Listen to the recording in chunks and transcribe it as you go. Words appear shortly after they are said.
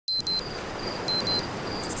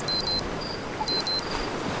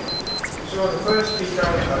So the first speaker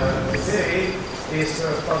today is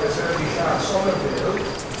Professor Somerville.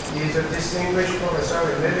 He is a distinguished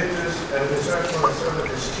professor emeritus and research professor at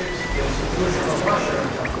the Scripps Institution of Russia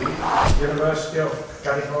at the University of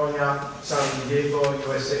California, San Diego,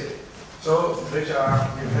 USA. So, Richard,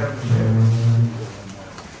 you have to share.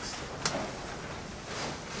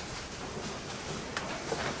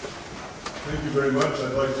 Thank you very much.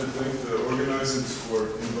 I'd like to thank the organizers for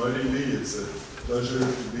inviting me. It's a pleasure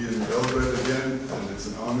to be in Belgrade again, and it's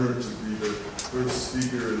an honor to be the first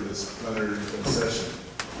speaker in this plenary session.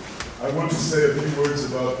 I want to say a few words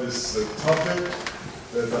about this topic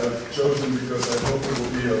that I've chosen because I hope it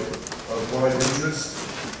will be of wide interest.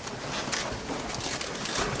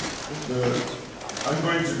 I'm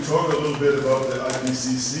going to talk a little bit about the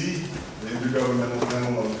IPCC, the Intergovernmental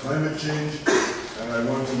Panel on Climate Change, and I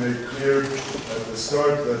want to make clear at the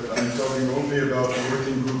start that I'm talking only about the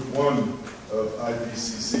Working Group 1 of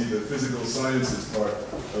IPCC, the physical sciences part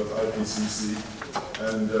of IPCC,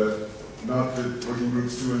 and not the Working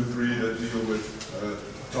Groups 2 and 3 that deal with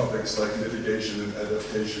topics like mitigation and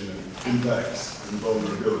adaptation and impacts and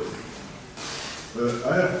vulnerability.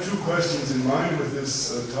 I have two questions in mind with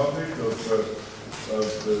this topic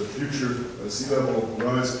of the future sea level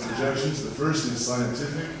rise projections. The first is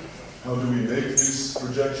scientific. How do we make these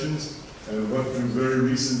projections, and what do very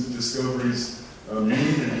recent discoveries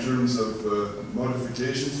mean in terms of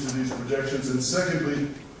modifications to these projections? And secondly,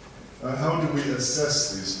 how do we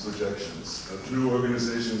assess these projections through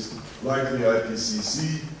organizations like the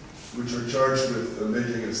IPCC, which are charged with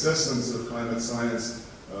making assessments of climate science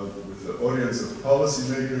with the audience of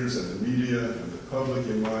policymakers and the media and the public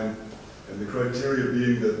in mind, and the criteria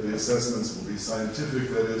being that the assessments will be scientific,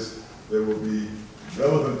 that is, they will be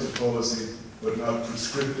relevant to policy, but not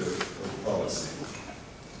prescriptive of policy.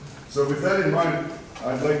 So with that in mind,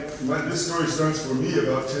 this story starts for me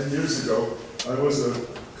about 10 years ago. I was a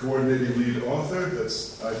coordinating lead author,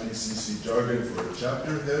 that's IPCC jargon for a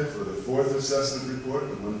chapter head for the fourth assessment report,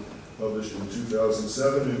 the one published in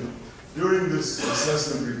 2007. And during this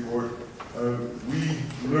assessment report,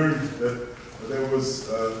 we learned that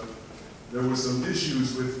there were some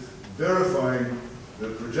issues with verifying the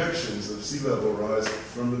projections of sea level rise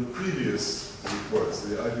from the previous reports,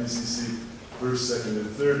 the IPCC first, second, and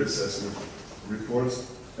third assessment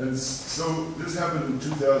reports. And so this happened in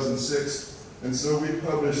 2006, and so we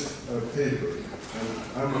published a paper. And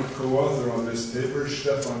I'm a co-author on this paper.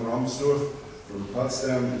 Stefan Ramsdorf from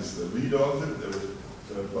Potsdam is the lead author.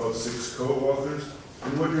 There were about 6 co-authors.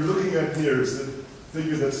 And what you're looking at here is the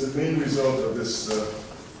figure that's the main result of this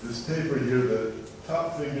paper here. The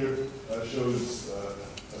top figure shows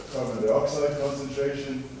carbon dioxide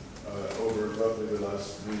concentration over roughly the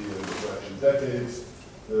last 3 decades.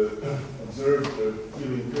 The observed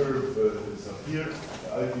healing curve is up here. The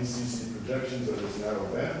IPCC projections are this narrow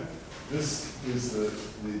band. This is the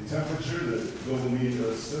temperature, the global mean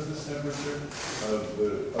Earth surface temperature.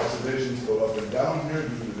 The observations go up and down here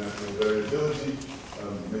due to natural variability,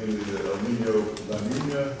 mainly the El Nino-La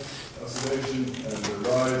Nina oscillation, and the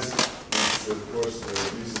rise is, of course, the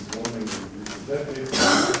recent warming in recent decades.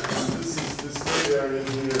 This gray area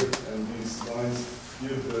here and these lines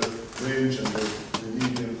give the range and the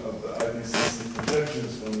median of the IPCC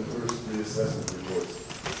projections from the first 3 assessment reports.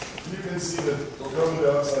 You can see that for carbon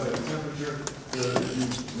dioxide and temperature, if you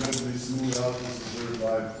mentally smooth out this observed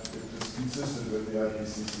line, it is consistent with the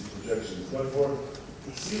IPCC projections. But for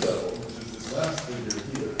sea level, which is this last figure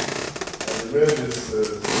here, the red is the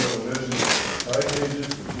sea level measurement of tide gauges,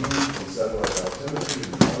 the blue from satellite altimetry in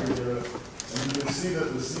the modern era, and you can see that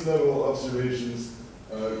the sea level observations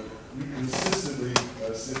consistently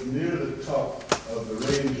sit near the top of the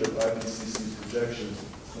range of IPCC projections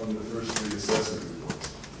from the first 3 assessment reports.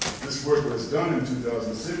 This work was done in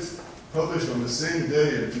 2006, published on the same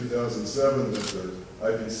day in 2007 that the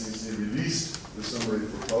IPCC released the summary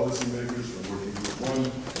for policymakers from Working Group 1 in the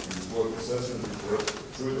 4th assessment report.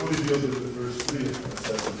 So it only deals with the first 3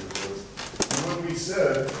 assessment reports. And what we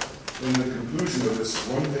said in the conclusion of this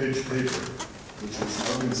one-page paper, which has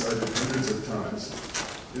now been cited hundreds of times,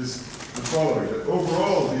 is the following: that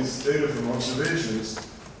overall these data from observations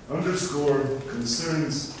underscore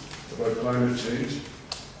concerns about climate change,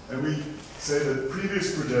 and we say that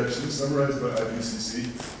previous projections summarized by IPCC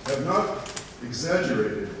have not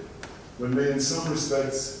exaggerated, but may in some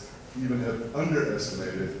respects even have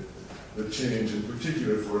underestimated the change, in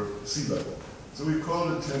particular for sea level. So we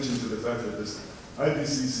called attention to the fact that this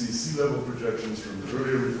IPCC sea level projections from the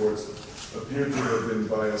earlier reports appear to have been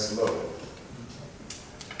biased low.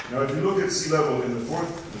 Now, if you look at sea level in the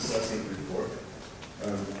 4th assessment report,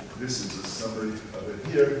 this is a summary of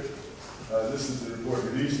it here. This is the report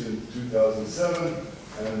released in 2007,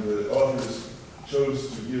 and the authors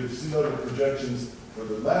chose to give sea level projections for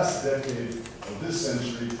the last decade of this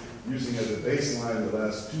century, using as a baseline the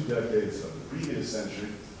last 2 decades of the previous century.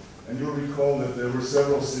 And you'll recall that there were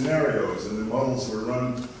several scenarios, and the models were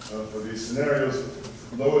run for these scenarios.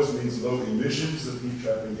 Lowest means low emissions of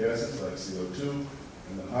heat-trapping gases like CO2,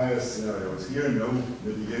 and the highest scenario is here. No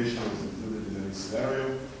mitigation is included in any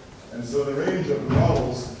scenario. And so the range of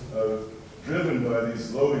models driven by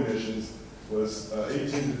these low emissions was 18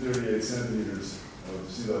 to 38 centimeters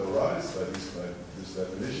of sea level rise by this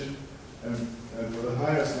definition. And for the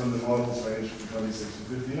highest one, the models ranged from 26 to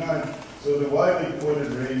 59. So the widely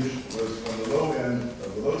quoted range was from the low end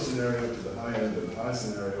of the low scenario to the high end of the high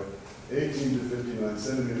scenario, 18 to 59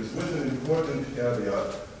 centimeters, with an important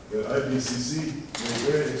caveat that IPCC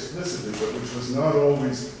made very explicitly, but which was not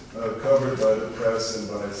always covered by the press and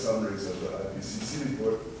by summaries of the IPCC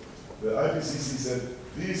report. The IPCC said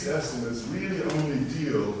these estimates really only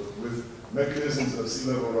deal with mechanisms of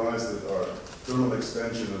sea level rise that are thermal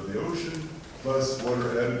expansion of the ocean, plus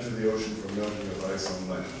water added to the ocean from melting of ice on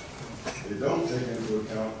land. They don't take into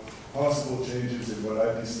account possible changes in what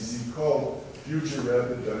IPCC called future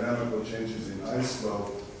rapid dynamical changes in ice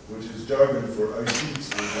flow, which is jargon for ice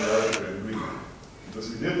sheets on Antarctica and Greenland. Because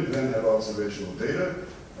we didn't then have observational data,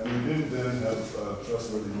 and we didn't then have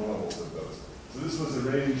trustworthy models of those. So this was a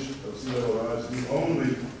range of sea level rise due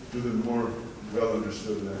only to the more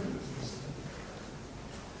well-understood mechanisms.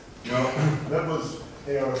 Now, that was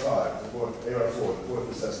AR5, AR4, the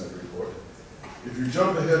fourth assessment report. If you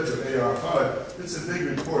jump ahead to AR5, it's a big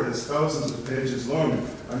report. It's thousands of pages long.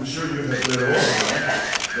 I'm sure you have read all of them,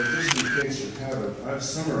 but just in case you haven't, I've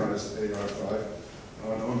summarized AR5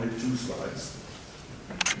 on only 2 slides.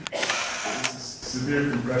 This is severe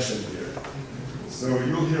compression here. So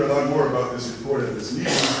you'll hear a lot more about this report at this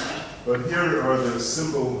meeting, but here are the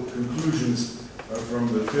simple conclusions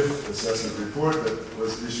from the 5th assessment report that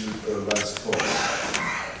was issued last fall.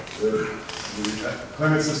 The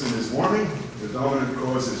climate system is warming. The dominant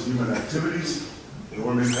cause is human activities. The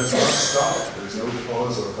warming has not stopped. There's no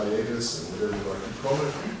pause or hiatus or whatever you like to call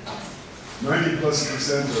it.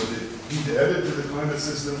 90+% of the heat added to the climate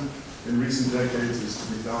system in recent decades is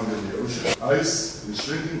to be found in the ocean. Ice is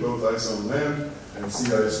shrinking, both ice on land and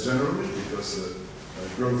sea ice generally, because the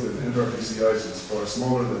growth in Antarctic sea ice is far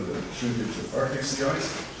smaller than the shrinkage of Arctic sea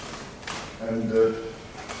ice. And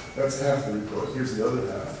that's half the report. Here's the other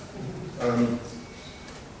half.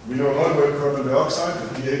 We know a lot about carbon dioxide.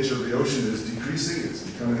 The pH of the ocean is decreasing. It's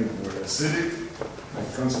becoming more acidic.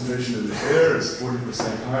 The concentration in the air is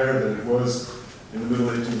 40% higher than it was in the middle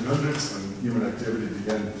 1800s when human activity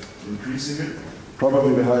began increasing it.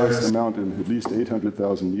 Probably the highest amount in at least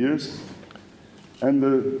 800,000 years. And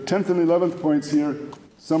the 10th and 11th points here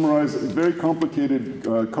summarize very complicated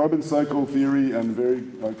carbon cycle theory and very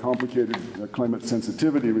complicated climate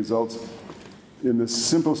sensitivity results in the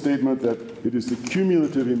simple statement that it is the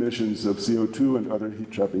cumulative emissions of CO2 and other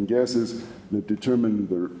heat-trapping gases that determine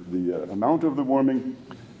the amount of the warming,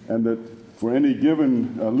 and that for any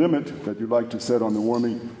given limit that you'd like to set on the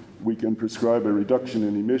warming, we can prescribe a reduction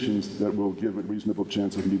in emissions that will give a reasonable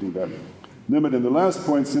chance of meeting that limit. And the last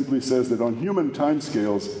point simply says that on human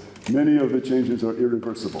timescales, many of the changes are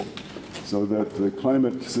irreversible, so that the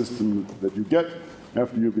climate system that you get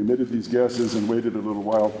after you've emitted these gases and waited a little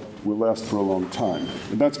while will last for a long time.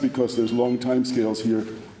 And that's because there's long time scales here,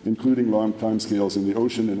 including long time scales in the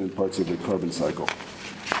ocean and in parts of the carbon cycle.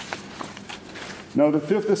 Now, the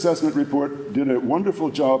 5th assessment report did a wonderful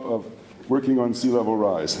job of working on sea level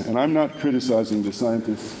rise. And I'm not criticizing the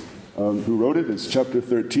scientists who wrote it. It's chapter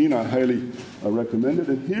 13. I highly recommend it.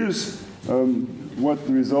 And here's what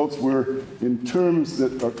the results were in terms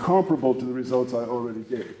that are comparable to the results I already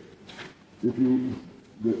gave.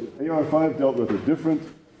 The AR5 dealt with a different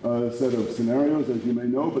set of scenarios, as you may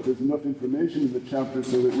know, but there's enough information in the chapter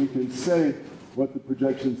so that we can say what the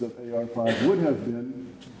projections of AR5 would have been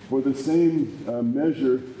for the same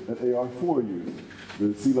measure that AR4 used.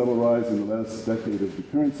 The sea level rise in the last decade of the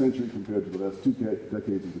current century compared to the last 2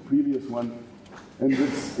 decades of the previous one. And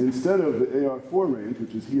this, instead of the AR4 range,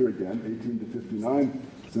 which is here again, 18 to 59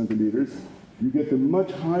 centimeters, you get the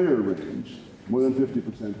much higher range, more than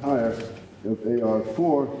 50% higher, of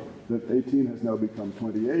AR4, that 18 has now become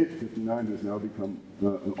 28, 59 has now become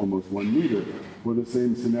almost 1 meter for the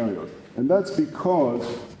same scenarios. And that's because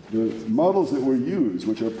the models that were used,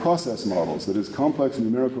 which are process models, that is complex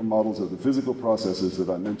numerical models of the physical processes that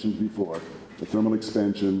I mentioned before, the thermal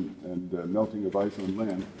expansion and melting of ice on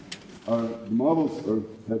land, the models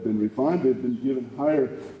have been refined. They've been given higher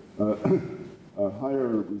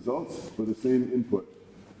results for the same input.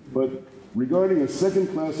 But regarding a second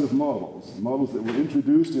class of models, models that were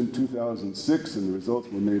introduced in 2006 and the results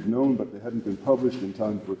were made known, but they hadn't been published in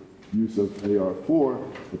time for use of AR4,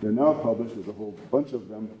 but they're now published, there's a whole bunch of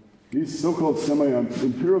them. These so-called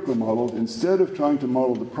semi-empirical models, instead of trying to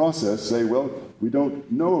model the process, say, well, we don't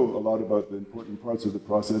know a lot about the important parts of the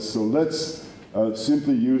process, so let's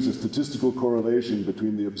simply use a statistical correlation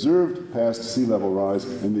between the observed past sea level rise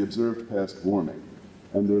and the observed past warming.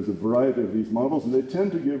 And there's a variety of these models, and they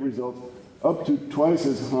tend to give results up to twice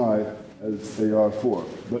as high as AR4.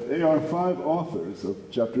 But AR5 authors of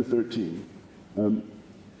Chapter 13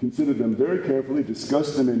 considered them very carefully,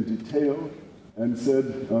 discussed them in detail, and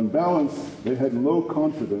said, on balance, they had low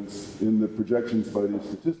confidence in the projections by these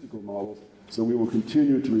statistical models, so we will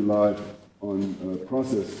continue to rely on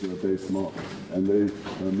process-based models. And they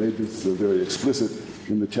made this very explicit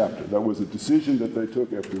in the chapter. That was a decision that they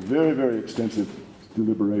took after very, very extensive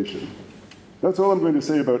deliberation. That's all I'm going to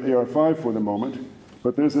say about AR5 for the moment,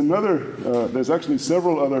 but there's actually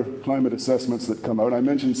several other climate assessments that come out. I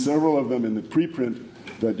mentioned several of them in the preprint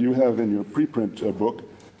that you have in your preprint book,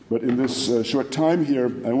 but in this short time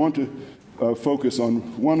here, I want to focus on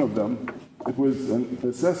one of them. It was an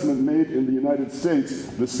assessment made in the United States,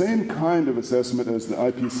 the same kind of assessment as the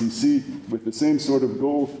IPCC, with the same sort of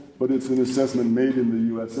goal, but it's an assessment made in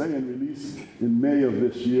the USA and released in May of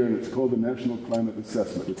this year, and it's called the National Climate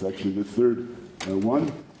Assessment. It's actually the third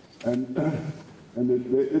one. And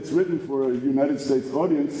it's written for a United States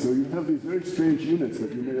audience, so you have these very strange units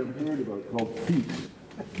that you may have heard about called feet.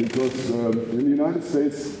 Because in the United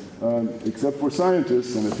States, except for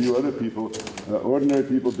scientists and a few other people, ordinary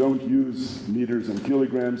people don't use meters and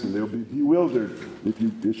kilograms, and they'll be bewildered if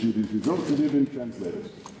you issue these results that have been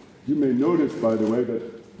translated. You may notice, by the way, that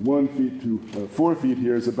 1 feet to 4 feet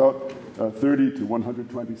here is about 30 to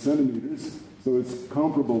 120 centimeters, so it's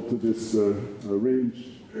comparable to this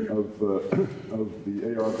range of the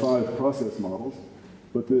AR5 process models.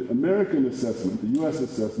 But the American assessment, the US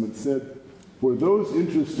assessment, said for those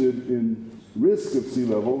interested in risk of sea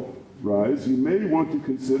level rise, you may want to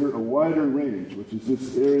consider a wider range, which is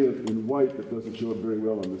this area in white that doesn't show up very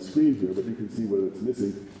well on the screen here, but you can see where it's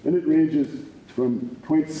missing. And it ranges from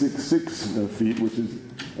 0.66 feet, which is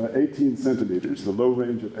 18 centimeters, the low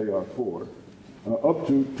range of AR4, up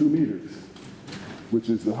to 2 meters, which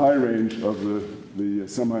is the high range of the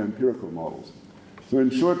semi-empirical models. So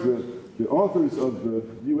in short, the authors of the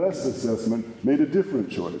US assessment made a different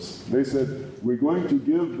choice. They said, we're going to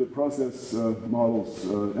give the process models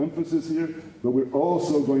emphasis here, but we're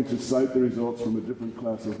also going to cite the results from a different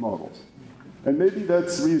class of models. And maybe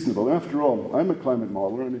that's reasonable. After all, I'm a climate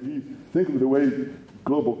modeler, and if you think of the way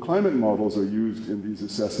global climate models are used in these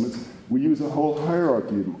assessments, we use a whole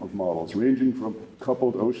hierarchy of models, ranging from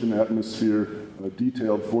coupled ocean atmosphere,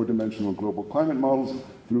 detailed four-dimensional global climate models,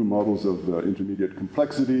 through models of intermediate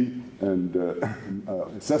complexity and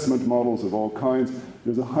assessment models of all kinds.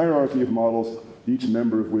 There's a hierarchy of models, each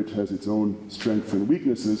member of which has its own strengths and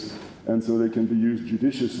weaknesses, and so they can be used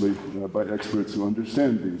judiciously by experts who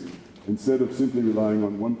understand these, instead of simply relying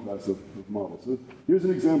on one class of models. So here's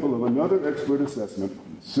an example of another expert assessment,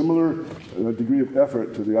 similar degree of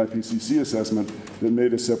effort to the IPCC assessment, that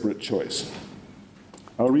made a separate choice.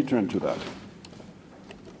 I'll return to that.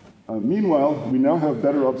 Meanwhile, we now have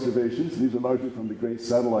better observations. These are largely from the GRACE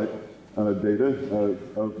satellite data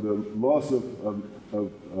of the loss of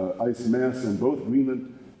ice mass in both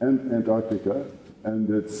Greenland and Antarctica, and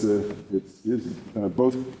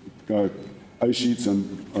both ice sheets on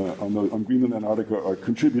Greenland and Antarctica are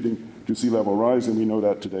contributing to sea level rise, and we know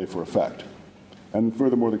that today for a fact. And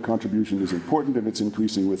furthermore, the contribution is important, and it's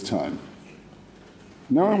increasing with time.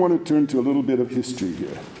 Now I want to turn to a little bit of history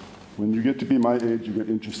here. When you get to be my age, you get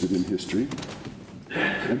interested in history.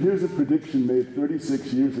 And here's a prediction made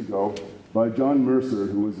 36 years ago by John Mercer,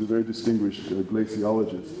 who was a very distinguished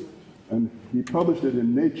glaciologist. And he published it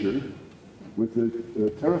in Nature with the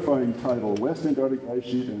terrifying title, West Antarctic Ice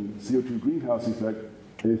Sheet and CO2 Greenhouse Effect,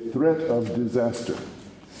 a Threat of Disaster.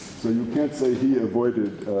 So you can't say he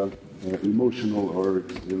avoided emotional or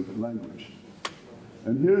language.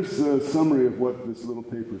 And here's a summary of what this little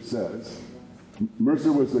paper says.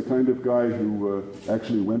 Mercer was the kind of guy who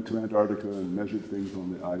actually went to Antarctica and measured things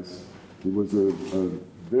on the ice. He was a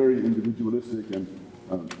very individualistic and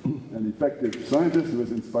effective scientist who has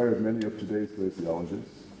inspired many of today's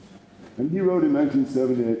glaciologists. And he wrote in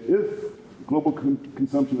 1978, if global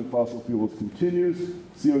consumption of fossil fuels continues,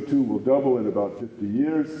 CO2 will double in about 50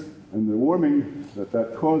 years, and the warming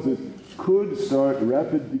that causes could start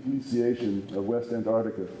rapid deglaciation of West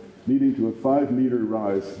Antarctica, leading to a 5-meter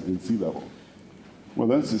rise in sea level. Well,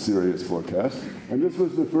 that's a serious forecast. And this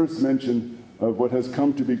was the first mention of what has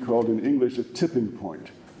come to be called in English a tipping point,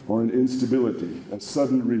 or an instability, a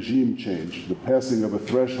sudden regime change, the passing of a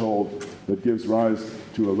threshold that gives rise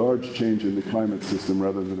to a large change in the climate system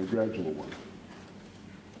rather than a gradual one.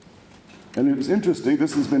 And it was interesting,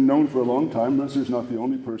 this has been known for a long time. Mercer's not the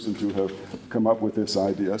only person to have come up with this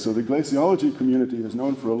idea. So the glaciology community has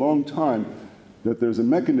known for a long time that there's a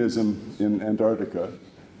mechanism in Antarctica,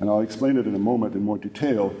 and I'll explain it in a moment in more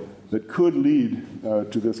detail, that could lead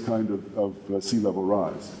to this kind of sea level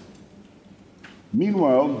rise.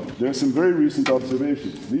 Meanwhile, there are some very recent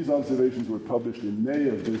observations. These observations were published in May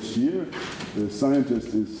of this year. The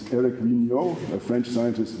scientist is Eric Vigneault, a French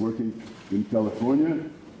scientist working in California.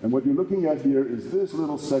 And what you're looking at here is this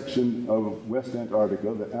little section of West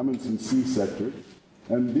Antarctica, the Amundsen Sea sector.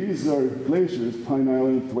 And these are glaciers, Pine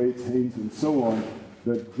Island, Thwaites, Haines, and so on,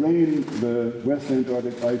 that drain the West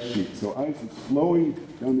Antarctic ice sheet. So ice is flowing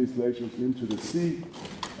down these glaciers into the sea.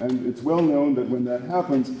 And it's well known that when that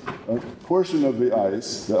happens, a portion of the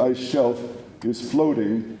ice shelf, is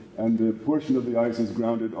floating, and the portion of the ice is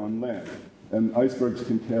grounded on land. And icebergs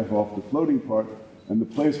can calve off the floating part, and the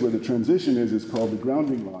place where the transition is called the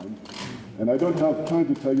grounding line. And I don't have time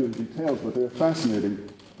to tell you the details, but they're fascinating.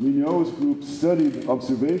 Vigneault's group studied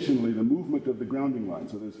observationally the movement of the grounding line.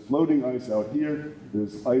 So there's floating ice out here,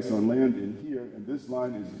 there's ice on land in here, and this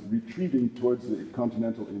line is retreating towards the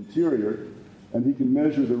continental interior, and he can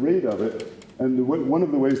measure the rate of it. And one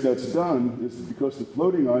of the ways that's done is because the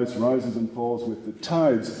floating ice rises and falls with the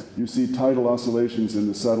tides. You see tidal oscillations in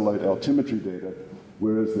the satellite altimetry data,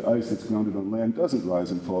 whereas the ice that's grounded on land doesn't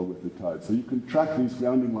rise and fall with the tides. So you can track these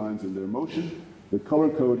grounding lines in their motion. The color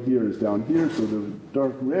code here is down here, so the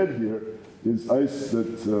dark red here is ice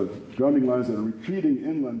that's grounding lines that are retreating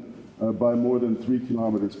inland by more than 3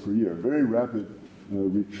 kilometers per year. Very rapid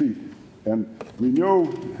retreat. And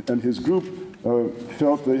Vigneault and his group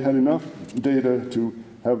felt they had enough data to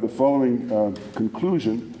have the following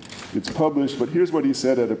conclusion. It's published, but here's what he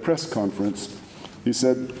said at a press conference. He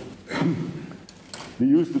said, he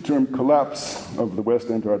used the term collapse of the West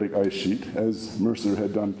Antarctic ice sheet, as Mercer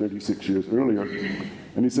had done 36 years earlier.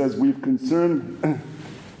 And he says, we've concerned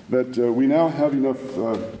that we now have enough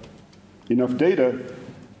data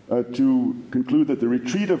to conclude that the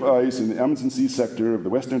retreat of ice in the Amundsen Sea sector of the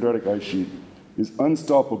West Antarctic ice sheet is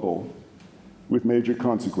unstoppable with major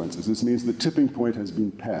consequences. This means the tipping point has been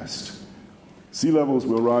passed. Sea levels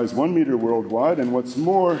will rise 1 meter worldwide, and what's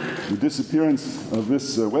more, the disappearance of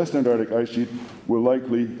this West Antarctic ice sheet will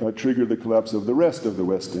likely trigger the collapse of the rest of the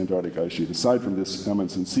West Antarctic ice sheet, aside from this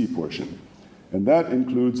Amundsen Sea portion. And that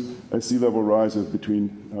includes a sea level rise of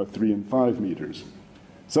between 3 and 5 meters.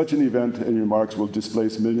 Such an event, he remarks, will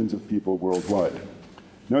displace millions of people worldwide.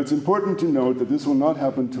 Now, it's important to note that this will not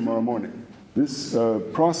happen tomorrow morning. This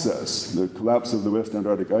process, the collapse of the West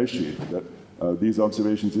Antarctic ice sheet, that these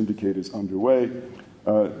observations indicate is underway.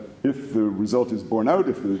 If the result is borne out,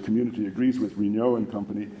 if the community agrees with Vigneault and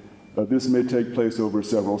company, this may take place over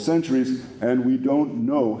several centuries, and we don't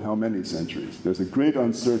know how many centuries. There's a great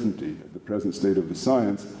uncertainty at the present state of the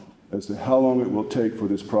science as to how long it will take for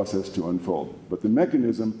this process to unfold. But the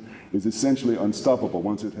mechanism is essentially unstoppable.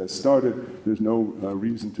 Once it has started, there's no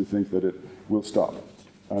reason to think that it will stop.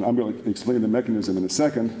 And I'm going to explain the mechanism in a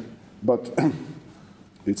second, but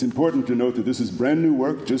it's important to note that this is brand new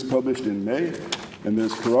work, just published in May, and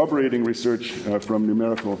there's corroborating research from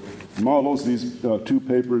numerical models. These two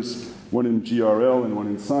papers, one in GRL and one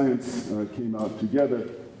in Science, came out together.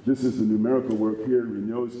 This is the numerical work here.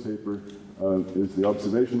 Vigneault's paper is the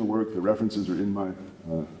observational work. The references are in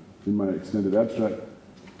my extended abstract.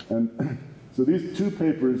 And so these two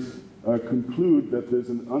papers conclude that there's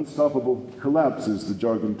an unstoppable collapse, is the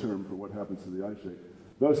jargon term for what happens to the ice sheet.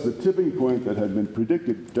 Thus, the tipping point that had been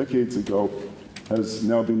predicted decades ago has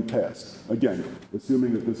now been passed. Again,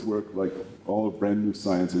 assuming that this work, like all of brand new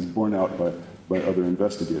science, is borne out by other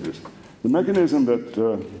investigators. The mechanism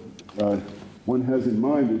that one has in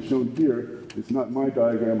mind is shown here. It's not my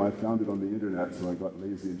diagram. I found it on the internet, so I got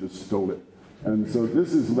lazy and just stole it. And so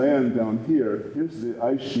this is land down here. Here's the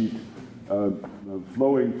ice sheet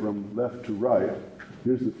flowing from left to right.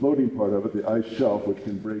 Here's the floating part of it, the ice shelf, which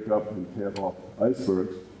can break up and calve off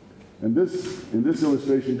icebergs. And in this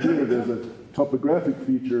illustration here, there's a topographic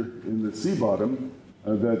feature in the sea bottom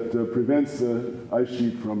that prevents the ice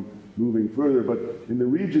sheet from moving further. But in the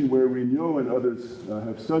region where Vigneault and others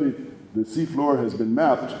have studied, the sea floor has been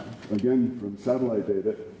mapped, again from satellite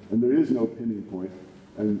data, and there is no pinning point.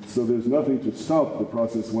 And so there's nothing to stop the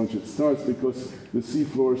process once it starts, because the sea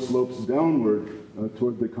floor slopes downward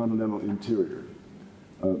toward the continental interior.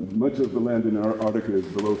 Much of the land in Antarctica is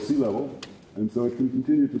below sea level, and so it can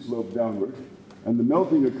continue to slope downward. And the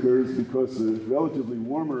melting occurs because the relatively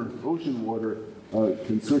warmer ocean water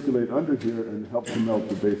can circulate under here and help to melt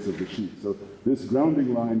the base of the sheet. So this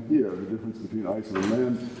grounding line here, the difference between ice on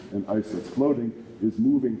land and ice that's floating, is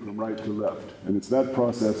moving from right to left. And it's that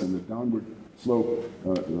process and the downward slope,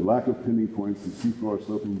 the lack of pinning points, the seafloor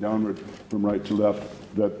sloping downward from right to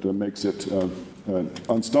left, that makes it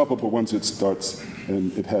unstoppable once it starts,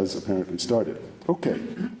 and it has apparently started. Okay,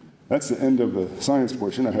 that's the end of the science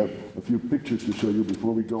portion. I have a few pictures to show you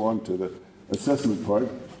before we go on to the assessment part.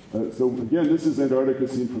 So again, this is Antarctica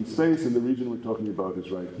seen from space, and the region we're talking about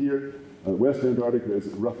is right here. West Antarctica is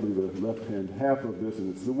roughly the left-hand half of this,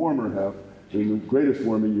 and it's the warmer half. And the greatest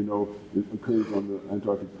warming, you know, it occurs on the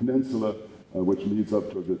Antarctic Peninsula, which leads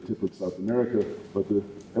up to the tip of South America. But the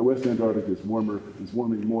West Antarctica is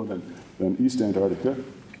warming more than East Antarctica.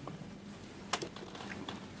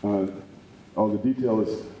 All the detail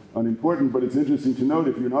is unimportant, but it's interesting to note,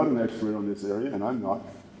 if you're not an expert on this area, and I'm not,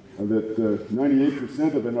 that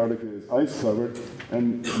 98% of Antarctica is ice covered,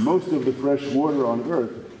 and most of the fresh water on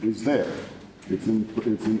Earth is there. It's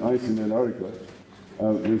in ice in Antarctica.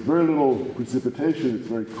 There's very little precipitation, it's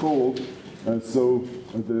very cold, so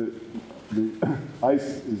the ice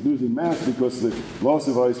is losing mass because the loss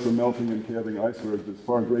of ice from melting and calving icebergs is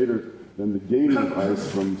far greater than the gain of ice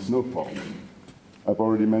from snowfall. I've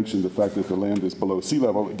already mentioned the fact that the land is below sea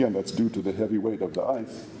level. Again, that's due to the heavy weight of the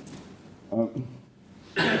ice.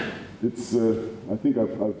 I think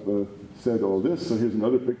I've said all this, so here's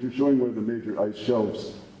another picture showing where the major ice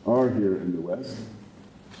shelves are here in the west,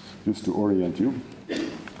 just to orient you.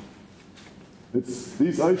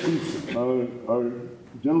 These ice sheets are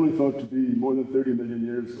generally thought to be more than 30 million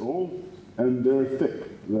years old, and they're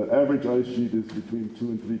thick. The average ice sheet is between 2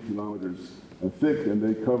 and 3 kilometers thick, and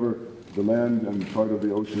they cover the land and part of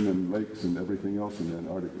the ocean and lakes and everything else in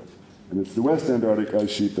Antarctica. And it's the West Antarctic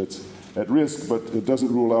ice sheet that's at risk, but it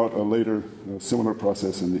doesn't rule out a later similar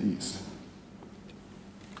process in the east.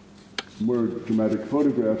 More dramatic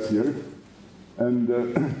photographs here. And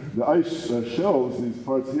the ice shelves, these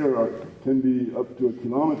parts here, can be up to 1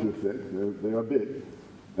 kilometer thick. They are big.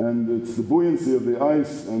 And it's the buoyancy of the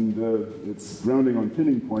ice and its grounding on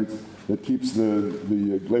pinning points that keeps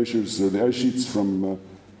the glaciers or the ice sheets from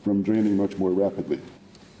draining much more rapidly.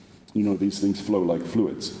 You know, these things flow like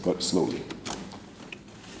fluids, but slowly.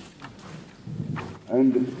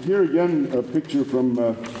 And here again, a picture from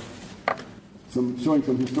showing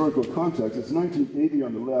some historical context. It's 1980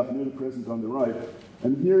 on the left, near the present on the right.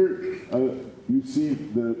 And here you see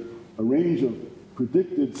a range of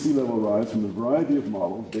predicted sea level rise from a variety of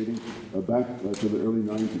models dating back to the early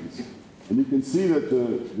 90s. And you can see that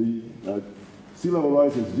the sea level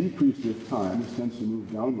rise has decreased with time. This tends to move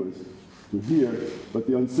downwards to here, but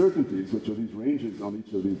the uncertainties, which are these ranges on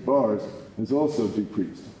each of these bars, has also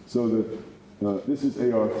decreased. So this is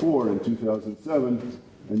AR4 in 2007,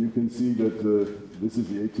 and you can see that this is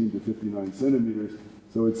the 18 to 59 centimeters.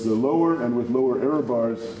 So it's lower and with lower error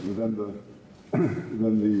bars than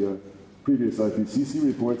the previous IPCC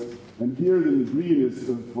reports. And here in the green is,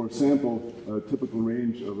 for sample, a typical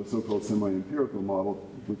range of a so-called semi-empirical model,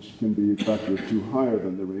 which can be a factor of 2 higher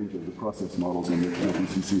than the range of the process models on which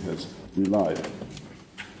IPCC has relied.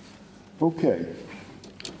 Okay.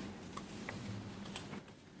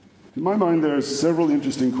 To my mind, there are several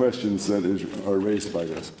interesting questions that are raised by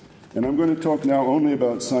this. And I'm going to talk now only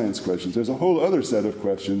about science questions. There's a whole other set of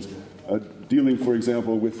questions dealing, for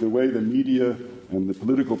example, with the way the media and the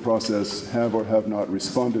political process have or have not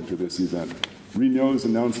responded to this event. Rignot's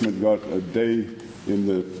announcement got a day in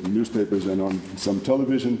the newspapers and on some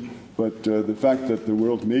television, but the fact that the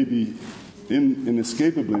world may be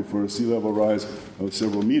inescapably for a sea level rise of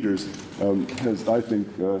several meters has, I think,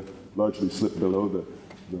 largely slipped below the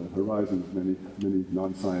horizon of many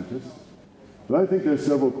non-scientists. But I think there's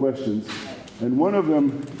several questions, and one of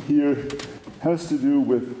them here has to do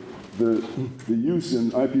with the use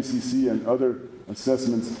in IPCC and other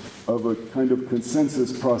assessments of a kind of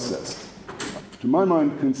consensus process. To my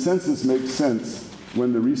mind, consensus makes sense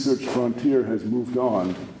when the research frontier has moved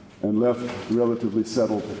on and left relatively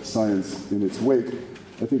settled science in its wake.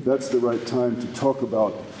 I think that's the right time to talk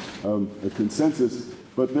about a consensus.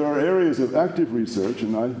 But there are areas of active research,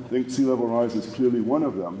 and I think sea level rise is clearly one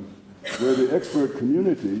of them, where the expert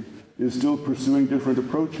community is still pursuing different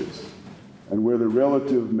approaches, and where the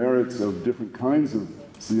relative merits of different kinds of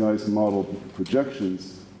sea ice model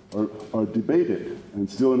projections are debated and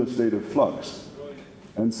still in a state of flux.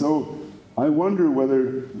 And so I wonder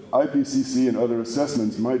whether IPCC and other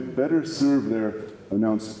assessments might better serve their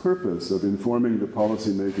announced purpose of informing the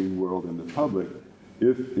policymaking world and the public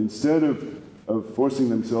if, instead of forcing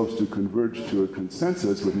themselves to converge to a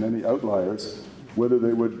consensus with many outliers, whether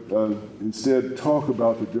they would instead talk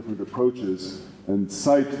about the different approaches and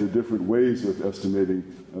cite the different ways of estimating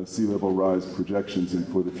sea level rise projections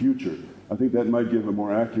for the future. I think that might give a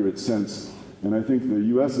more accurate sense. And I think the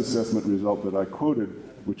US assessment result that I quoted,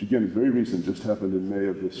 which again is very recent, just happened in May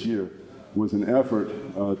of this year, was an effort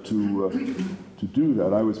to do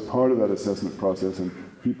that. I was part of that assessment process, and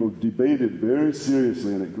people debated very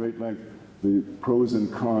seriously and at great length the pros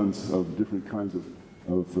and cons of different kinds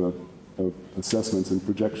of assessments and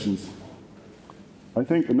projections. I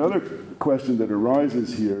think another question that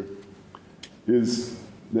arises here is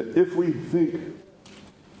that if we think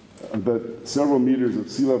that several meters of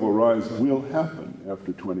sea level rise will happen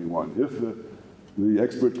after 21, if the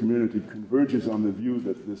expert community converges on the view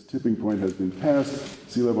that this tipping point has been passed,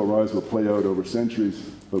 sea level rise will play out over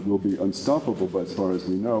centuries, but will be unstoppable as far as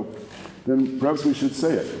we know, then perhaps we should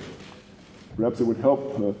say it. Perhaps it would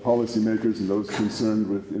help policymakers and those concerned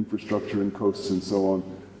with infrastructure and coasts and so on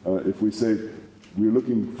if we say we're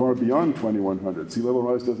looking far beyond 2100. Sea level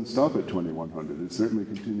rise doesn't stop at 2100. It certainly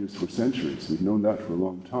continues for centuries. We've known that for a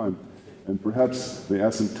long time. And perhaps the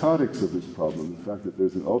asymptotics of this problem, the fact that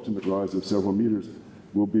there's an ultimate rise of several meters,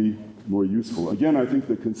 will be more useful. Again, I think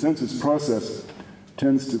the consensus process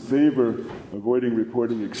tends to favor avoiding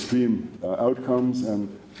reporting extreme outcomes and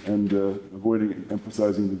avoiding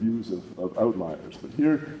emphasizing the views of outliers. But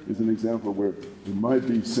here is an example where it might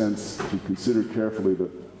be sense to consider carefully the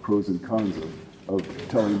pros and cons of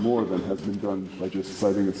telling more than has been done by just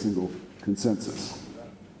citing a single consensus.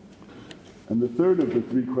 And the third of the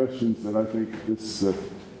three questions that I think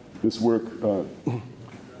this work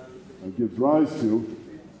gives rise to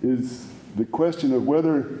is the question of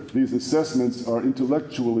whether these assessments are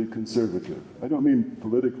intellectually conservative. I don't mean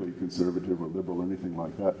politically conservative or liberal or anything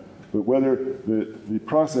like that, but whether the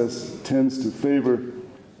process tends to favor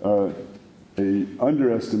an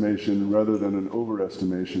underestimation rather than an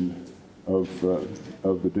overestimation of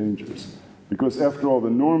the dangers. Because after all, the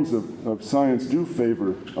norms of science do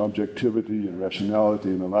favor objectivity and rationality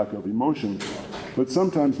and a lack of emotion, but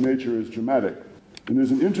sometimes nature is dramatic. And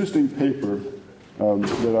there's an interesting paper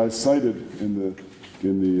that I cited in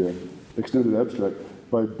the extended abstract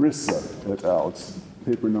by Brissa et al. It's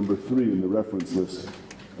paper number 3 in the reference list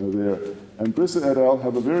there. And Brissa et al.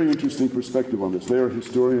 Have a very interesting perspective on this. They are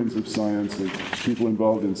historians of science and people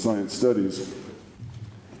involved in science studies.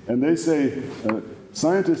 And they say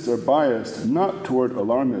scientists are biased not toward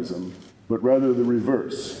alarmism, but rather the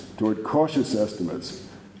reverse, toward cautious estimates,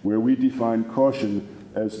 where we define caution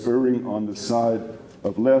as erring on the side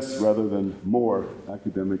of less rather than more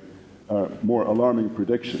more alarming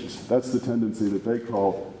predictions. That's the tendency that they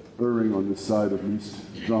call erring on the side of least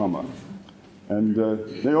drama. And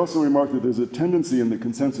they also remark that there's a tendency in the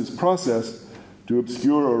consensus process to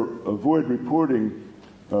obscure or avoid reporting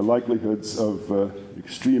likelihoods of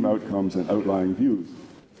extreme outcomes and outlying views.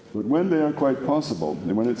 But when they are quite possible,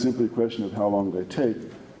 and when it's simply a question of how long they take,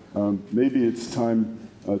 maybe it's time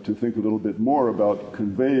to think a little bit more about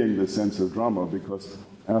conveying the sense of drama, because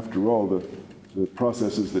after all, the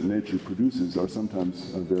processes that nature produces are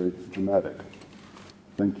sometimes very dramatic.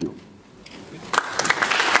 Thank you.